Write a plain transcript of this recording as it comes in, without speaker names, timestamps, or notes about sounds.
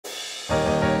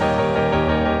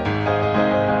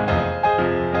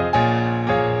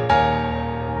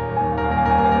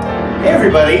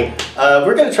everybody.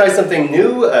 We're going to try something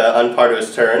new on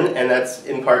Pardo's turn, and that's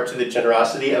in part to the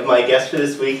generosity of my guest for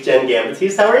this week, Jenn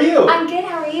Gambatese. How are you? I'm good,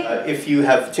 how are you? If you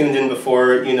have tuned in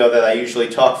before, you know that I usually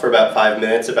talk for about 5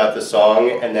 minutes about the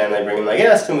song, and then I bring in my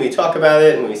guest, and we talk about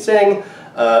it, and we sing.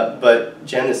 But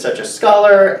Jenn is such a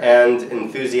scholar and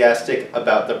enthusiastic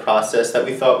about the process that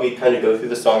we thought we'd kind of go through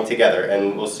the song together,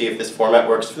 and we'll see if this format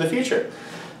works for the future.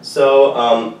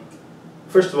 So,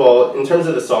 first of all, in terms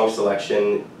of the song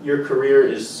selection, your career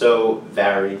is so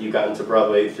varied. You got into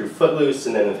Broadway through Footloose,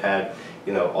 and then have had,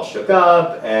 you know, All Shook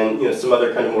Up, and you know some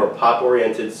other kind of more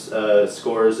pop-oriented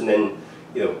scores, and then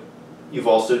you know you've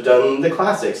also done the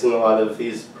classics in a lot of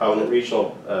these prominent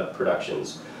regional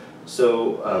productions.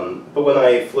 So, but when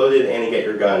I floated Annie Get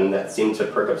Your Gun, that seemed to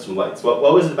perk up some lights. What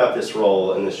was it about this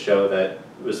role in this show that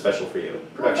was special for you?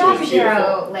 Production was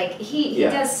beautiful. Like he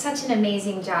does such an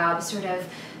amazing job, sort of.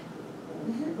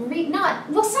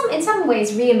 In some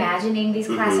ways reimagining these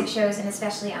classic shows, and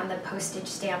especially on the postage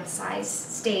stamp size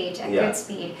stage at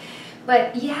Goodspeed.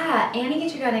 But yeah, Annie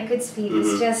Get Your Gun at Goodspeed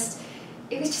is just,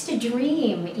 it was just a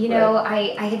dream. You know,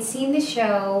 I had seen the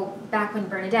show back when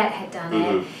Bernadette had done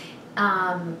it.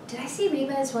 Did I see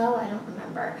Reba as well? I don't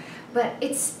remember. But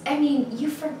it's, I mean, you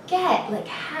forget like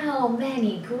how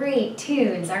many great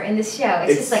tunes are in this show.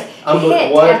 It's just like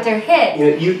hit after hit.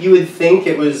 You know, you would think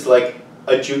it was like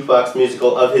a jukebox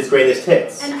musical of his greatest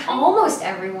hits. And almost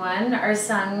everyone are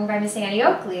sung by Miss Annie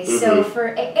Oakley. So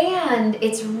and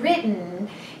it's written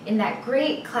in that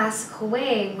great classical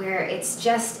way where it's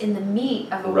just in the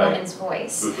meat of a woman's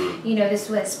voice. You know, this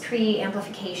was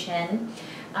pre-amplification.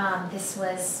 This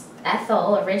was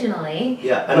Ethel originally.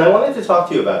 Yeah, and I wanted to talk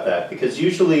to you about that because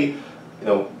usually, you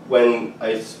know, when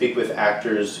I speak with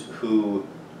actors who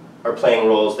are playing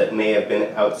roles that may have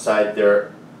been outside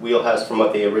their wheelhouse from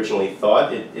what they originally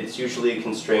thought, it's usually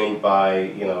constrained by,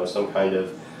 you know, some kind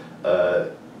of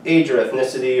age or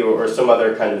ethnicity or some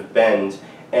other kind of bend.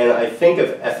 And I think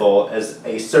of Ethel as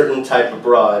a certain type of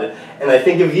broad, and I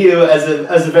think of you as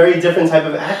a very different type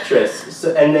of actress.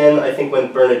 So, and then I think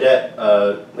when Bernadette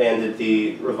landed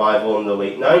the revival in the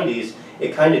late 90s,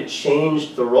 it kind of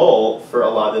changed the role for a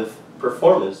lot of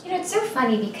performers. You know, it's so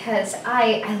funny because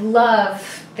I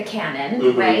love the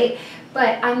canon, right?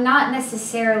 But I'm not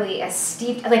necessarily as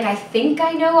steeped, like I think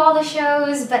I know all the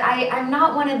shows, but I'm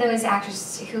not one of those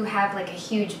actors who have like a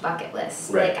huge bucket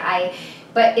list.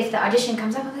 But if the audition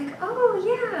comes up, I'm like, oh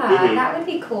yeah, that would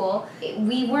be cool.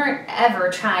 We weren't ever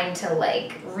trying to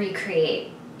like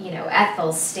recreate, you know,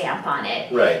 Ethel's stamp on it.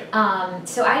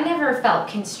 So I never felt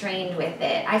constrained with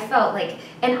it. I felt like,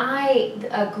 and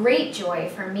a great joy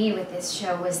for me with this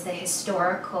show was the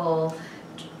historical,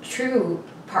 true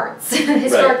parts,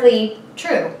 historically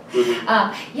true.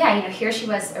 Yeah, you know, here she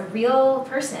was a real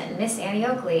person, Miss Annie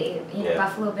Oakley, you know,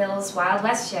 Buffalo Bill's Wild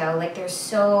West show. Like there's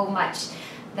so much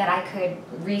that I could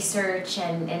research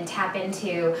and tap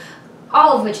into,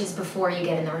 all of which is before you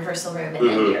get in the rehearsal room and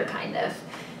then you're kind of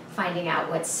finding out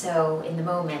what's so in the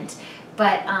moment.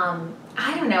 But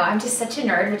I don't know, I'm just such a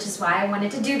nerd, which is why I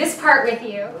wanted to do this part with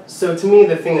you. So to me,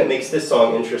 the thing that makes this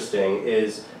song interesting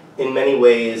is, in many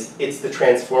ways, it's the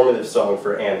transformative song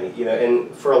for Annie. You know,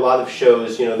 and for a lot of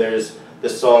shows, you know, there's the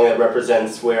song that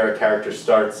represents where a character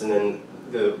starts and then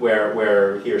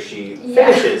where he or she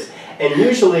finishes. And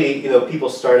usually, you know, people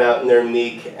start out and they're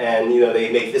meek and, you know, they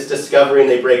make this discovery and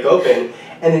they break open.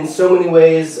 And in so many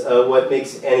ways, what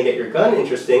makes Annie Get Your Gun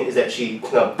interesting is that she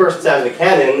kind of bursts out of the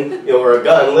cannon, you know, or a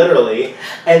gun, literally,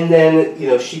 and then, you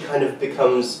know, she kind of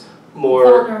becomes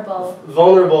more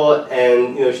vulnerable,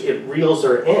 and you know it reels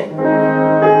her in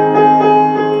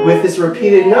with this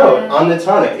repeated note on the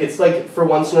tonic. It's like for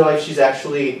once in her life she's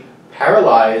actually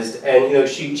paralyzed, and you know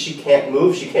she can't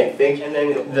move, she can't think, and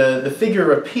then the figure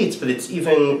repeats, but it's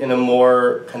even in a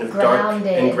more kind of dark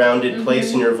and grounded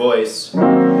place in your voice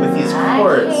with these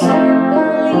chords.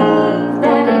 I can't believe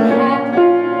that it happened,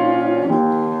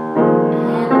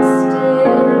 and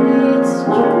still it's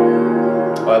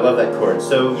true. Oh, I love that chord.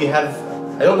 So you have,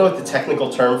 I don't know what the technical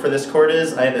term for this chord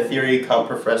is. I had a theory comp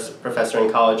professor in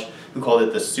college who called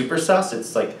it the super sus.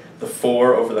 It's like the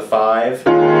 4 over the 5,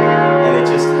 and it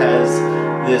just has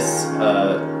this,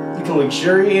 you can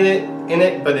luxuriate in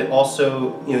it, but it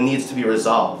also, you know, needs to be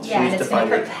resolved. Yeah, and it's going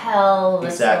to propel the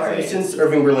story. Since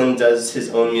Irving Berlin does his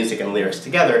own music and lyrics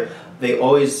together, they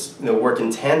always, you know, work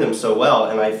in tandem so well,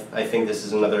 and I think this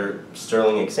is another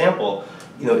sterling example.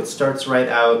 You know, it starts right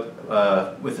out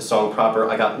with the song proper,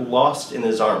 I got lost in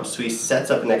his arms. So he sets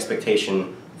up an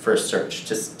expectation for a search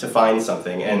to find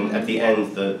something, and at the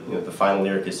end, the final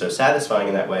lyric is so satisfying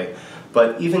in that way.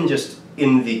 But even just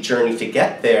in the journey to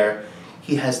get there,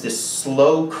 he has this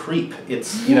slow creep.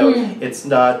 It's, you know, it's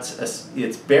not,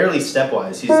 it's barely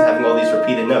stepwise. He's having all these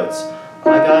repeated notes.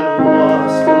 I got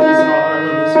lost in his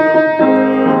arms.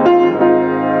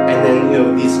 And then, you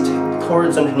know, these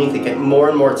chords underneath it get more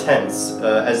and more tense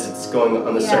as it's going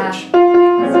on the search.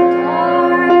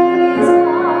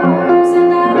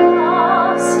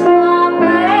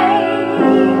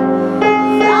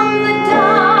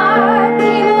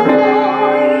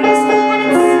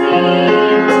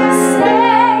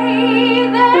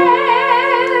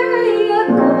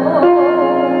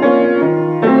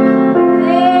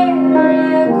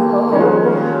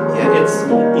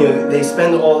 They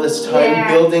spend all this time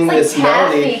building this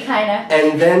melody,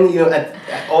 and then, you know,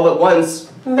 all at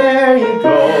once, there you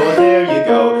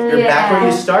go. You're back where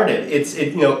you started. It's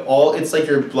like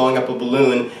you're blowing up a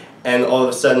balloon, and all of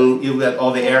a sudden you let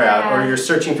all the air out, or you're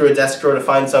searching through a desk drawer to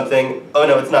find something. Oh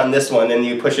no, it's not in this one, and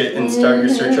you push it and start your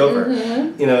search over.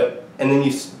 You know, and then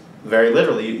you. Very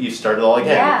literally, you start it all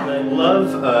again. Yeah. And I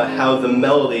love how the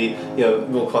melody, you know,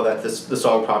 we'll call that the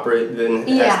song proper. Then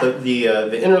it has the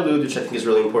interlude, which I think is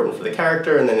really important for the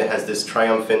character, and then it has this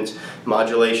triumphant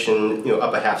modulation, you know,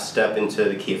 up a half step into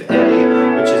the key of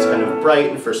A, which is kind of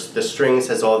bright, and for the strings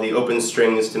has all the open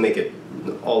strings to make it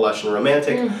all lush and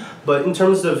romantic. But in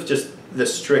terms of just the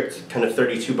strict kind of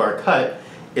 32-bar cut,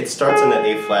 it starts on that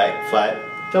A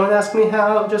flat. Don't ask me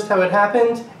just how it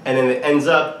happened, and then it ends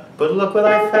up. But look what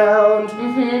I found.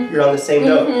 You're on the same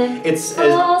note. It's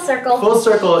full circle. Full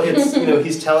circle. It's, you know,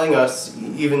 he's telling us,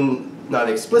 even not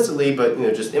explicitly, but, you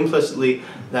know, just implicitly,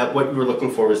 that what we were looking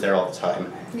for was there all the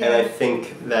time. And I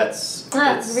think that's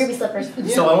ruby slippers.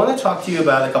 So I want to talk to you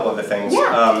about a couple other things.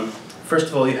 First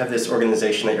of all, you have this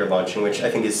organization that you're launching, which I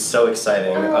think is so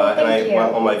exciting, and I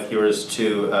want all my viewers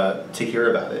to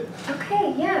hear about it.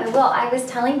 Okay, yeah. Well, I was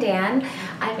telling Dan,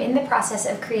 I'm in the process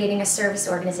of creating a service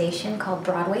organization called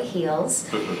Broadway Heals,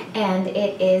 and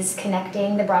it is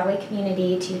connecting the Broadway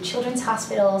community to children's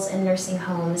hospitals and nursing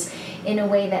homes in a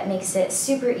way that makes it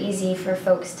super easy for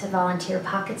folks to volunteer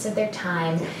pockets of their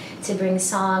time to bring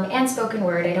song and spoken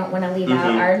word. I don't want to leave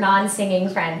out our non-singing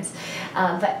friends,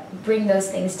 but bring those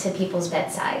things to people's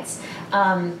bedsides.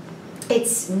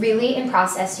 It's really in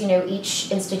process. You know,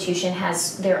 each institution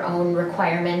has their own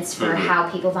requirements for how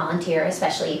people volunteer,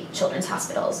 especially children's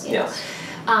hospitals, you know.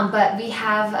 But we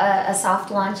have a soft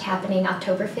launch happening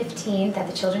October 15th at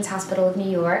the Children's Hospital of New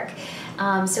York.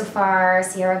 So far,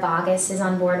 Sierra Bogus is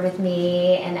on board with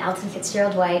me, and Alton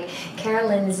Fitzgerald White, Cara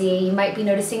Lindsay. You might be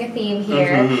noticing a theme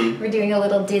here. We're doing a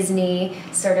little Disney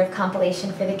sort of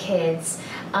compilation for the kids.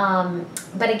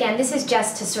 But again, this is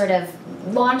just to sort of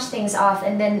launch things off,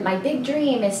 and then my big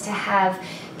dream is to have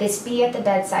this be at the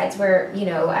bedsides where, you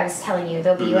know, I was telling you,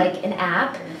 there'll be like an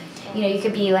app. You know, you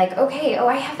could be like, okay,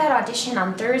 I have that audition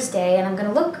on Thursday and I'm going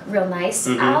to look real nice.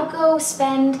 I'll go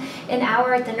spend an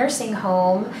hour at the nursing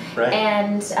home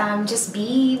and just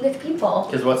be with people.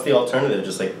 Because what's the alternative?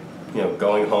 Just like, you know,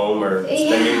 going home or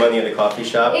spending money at a coffee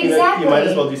shop? Exactly. You might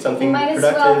as well do something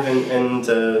productive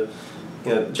and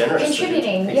you know, generous.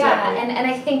 Contributing, and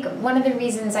I think one of the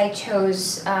reasons I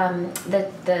chose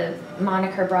the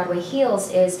moniker Broadway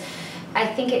Heals is I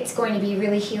think it's going to be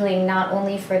really healing not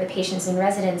only for the patients and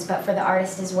residents, but for the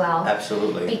artist as well.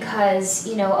 Absolutely. Because,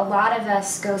 you know, a lot of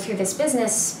us go through this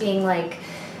business being like,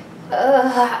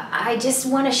 I just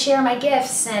want to share my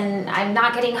gifts and I'm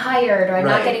not getting hired or I'm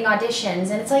not getting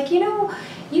auditions. And it's like, you know,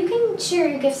 you can share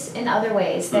your gifts in other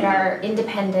ways that are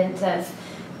independent of,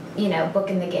 you know,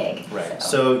 booking the gig. Right.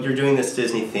 So you're doing this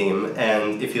Disney theme,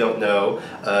 and if you don't know,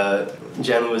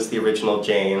 Jenn was the original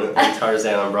Jane in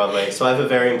Tarzan on Broadway. So I have a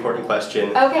very important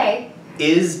question. Okay.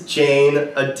 Is Jane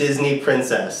a Disney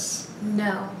princess?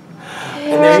 No.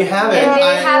 And there you have it. And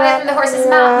there you have it from the horse's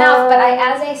mouth. But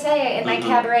as I say in my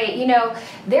cabaret, you know,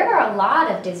 there are a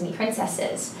lot of Disney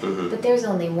princesses, but there's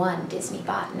only one Disney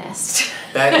botanist.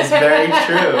 That is very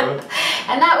true.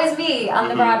 And that was me on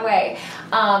the Broadway.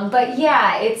 But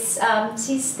yeah, it's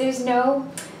there's no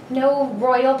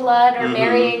royal blood or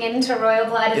marrying into royal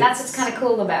blood, and that's what's kind of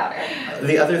cool about her.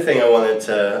 The other thing I wanted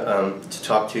to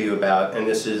talk to you about, and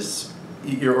this is,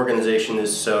 your organization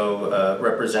is so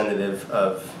representative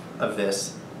of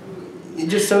this. You're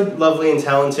just so lovely and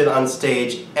talented on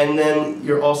stage, and then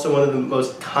you're also one of the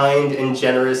most kind and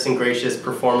generous and gracious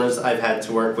performers I've had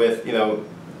to work with, you know,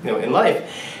 in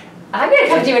life. I'm gonna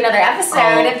come do another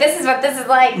episode if this is what this is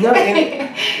like. No,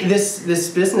 this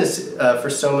business for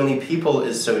so many people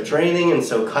is so draining and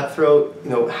so cutthroat. You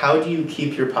know, how do you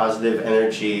keep your positive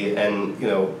energy? And you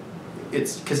know,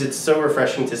 it's because it's so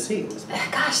refreshing to see.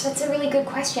 Gosh, that's a really good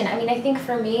question. I mean, I think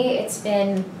for me, it's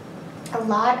been a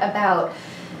lot about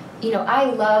you know, I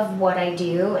love what I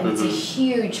do, and it's a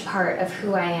huge part of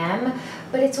who I am,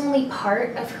 but it's only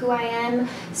part of who I am.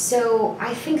 So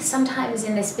I think sometimes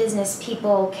in this business,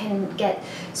 people can get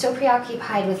so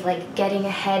preoccupied with like getting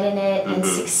ahead in it and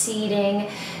succeeding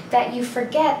that you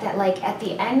forget that like at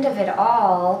the end of it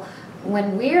all,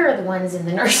 when we're the ones in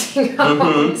the nursing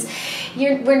homes,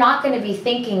 we're not going to be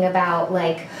thinking about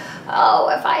like, oh,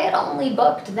 if I had only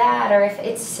booked that, or if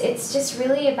it's just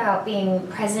really about being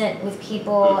present with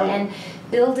people and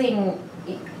building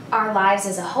our lives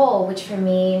as a whole, which for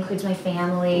me includes my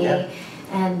family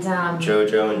and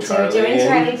JoJo and Charlie. JoJo and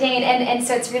Charlie Jane, and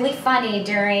so it's really funny,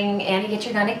 during Annie Get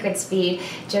Your Gun at Goodspeed,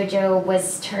 JoJo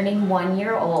was turning 1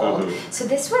 year old. So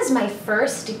this was my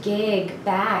first gig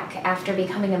back after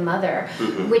becoming a mother,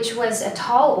 which was a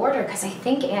tall order, because I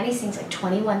think Annie sings like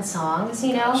 21 songs,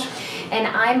 you know, and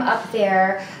I'm up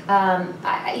there,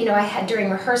 you know, I had, during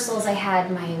rehearsals, I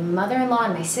had my mother-in-law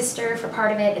and my sister for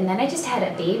part of it, and then I just had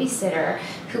a babysitter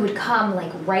who would come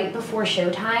like right before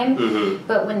showtime.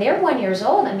 But when they're 1 year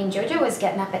old, I mean, JoJo was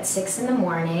getting up at 6 in the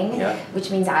morning,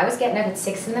 which means I was getting up at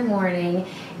 6 in the morning,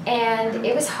 and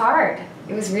it was hard.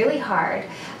 It was really hard.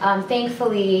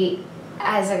 Thankfully,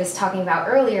 as I was talking about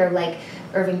earlier, like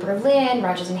Irving Berlin,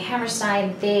 Rodgers and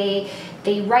Hammerstein, they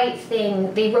wrote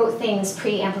things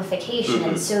pre-amplification,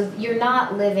 and so you're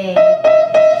not living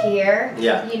here.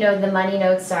 You know, the money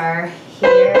notes are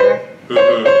here.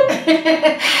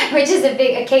 Which is a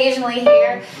big, occasionally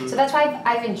here. So that's why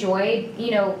I've enjoyed,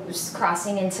 you know,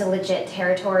 crossing into legit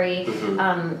territory.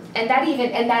 And that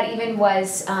even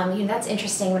was, you know, that's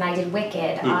interesting when I did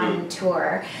Wicked on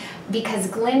tour, because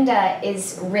Glinda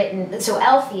is written, so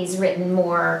Elfie's written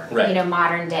more, you know,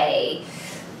 modern day.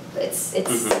 It's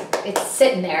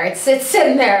sitting there. It's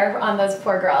sitting there on those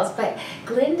poor girls. But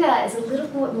Glinda is a little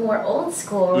bit more old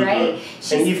school, right?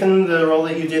 And even the role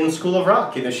that you did in School of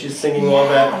Rock, you know, she's singing all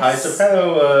that high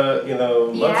soprano, you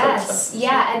know, Mozart stuff.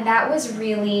 Yeah, and that was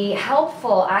really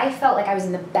helpful. I felt like I was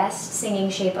in the best singing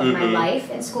shape of my life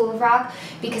in School of Rock,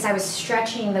 because I was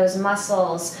stretching those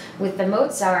muscles with the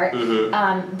Mozart, so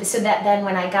that then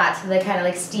when I got to the kind of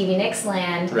like Stevie Nicks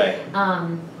land,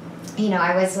 you know,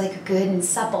 I was like good and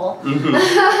supple.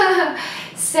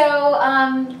 So,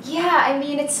 yeah, I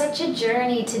mean, it's such a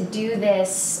journey to do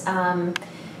this.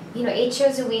 You know, 8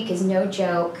 shows a week is no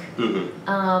joke. You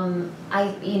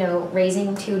know,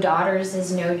 raising 2 daughters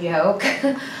is no joke.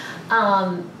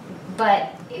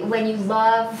 But when you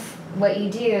love what you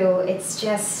do, it's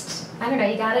just, I don't know,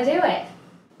 you gotta do it.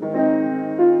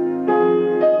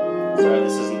 Sorry,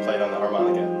 this isn't played on the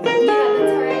harmonica. Yeah,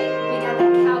 that's all right. We got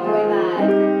that cowboy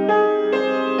vibe.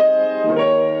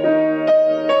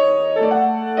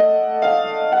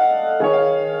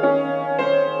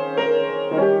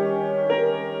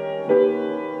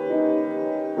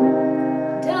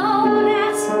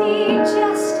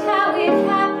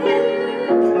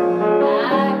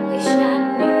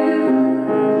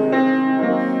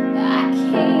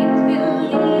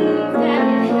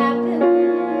 Happen.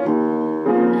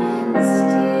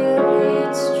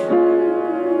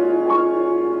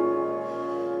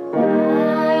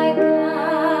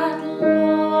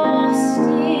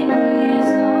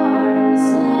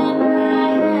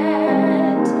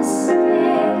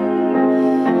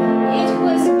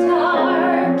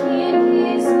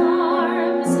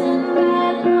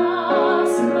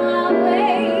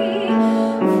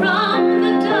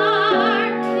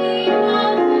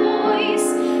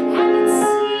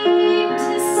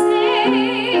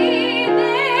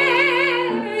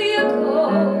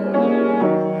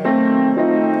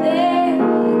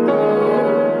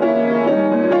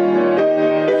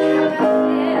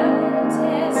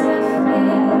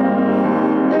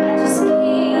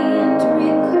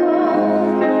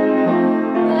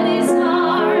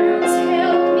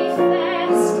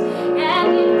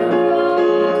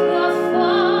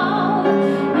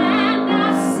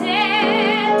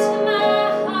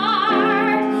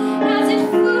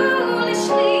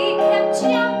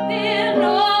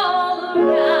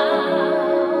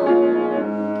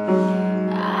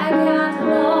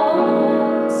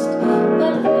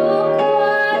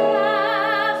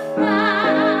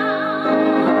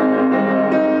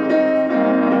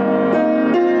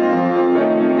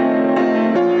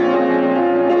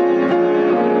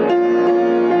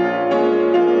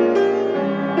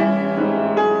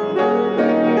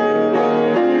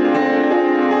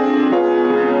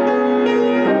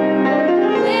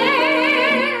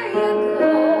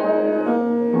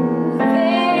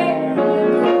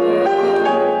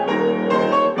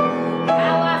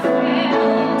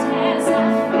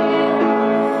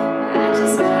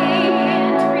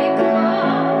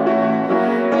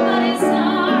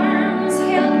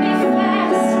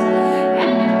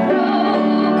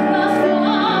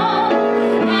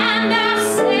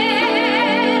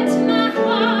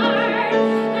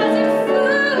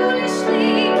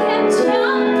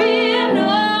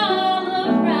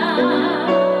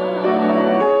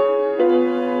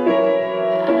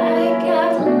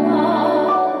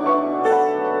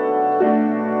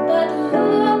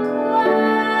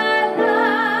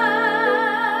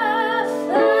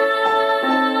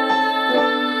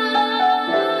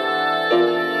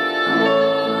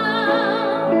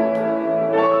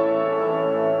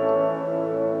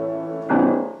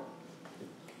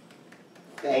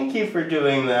 for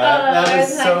doing that. Oh, That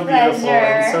was so beautiful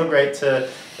and so great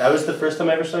that was the first time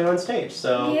I ever saw you on stage.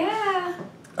 So yeah.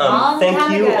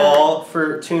 Thank you all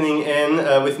for tuning in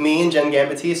with me and Jenn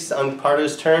Gambatese on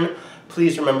Pardo's Turn.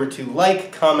 Please remember to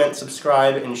like, comment,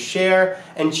 subscribe, and share.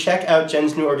 And check out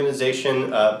Jenn's new organization,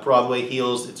 Broadway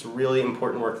Heals. It's really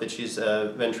important work that she's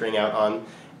venturing out on.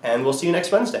 And we'll see you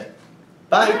next Wednesday.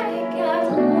 Bye.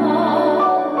 Bye.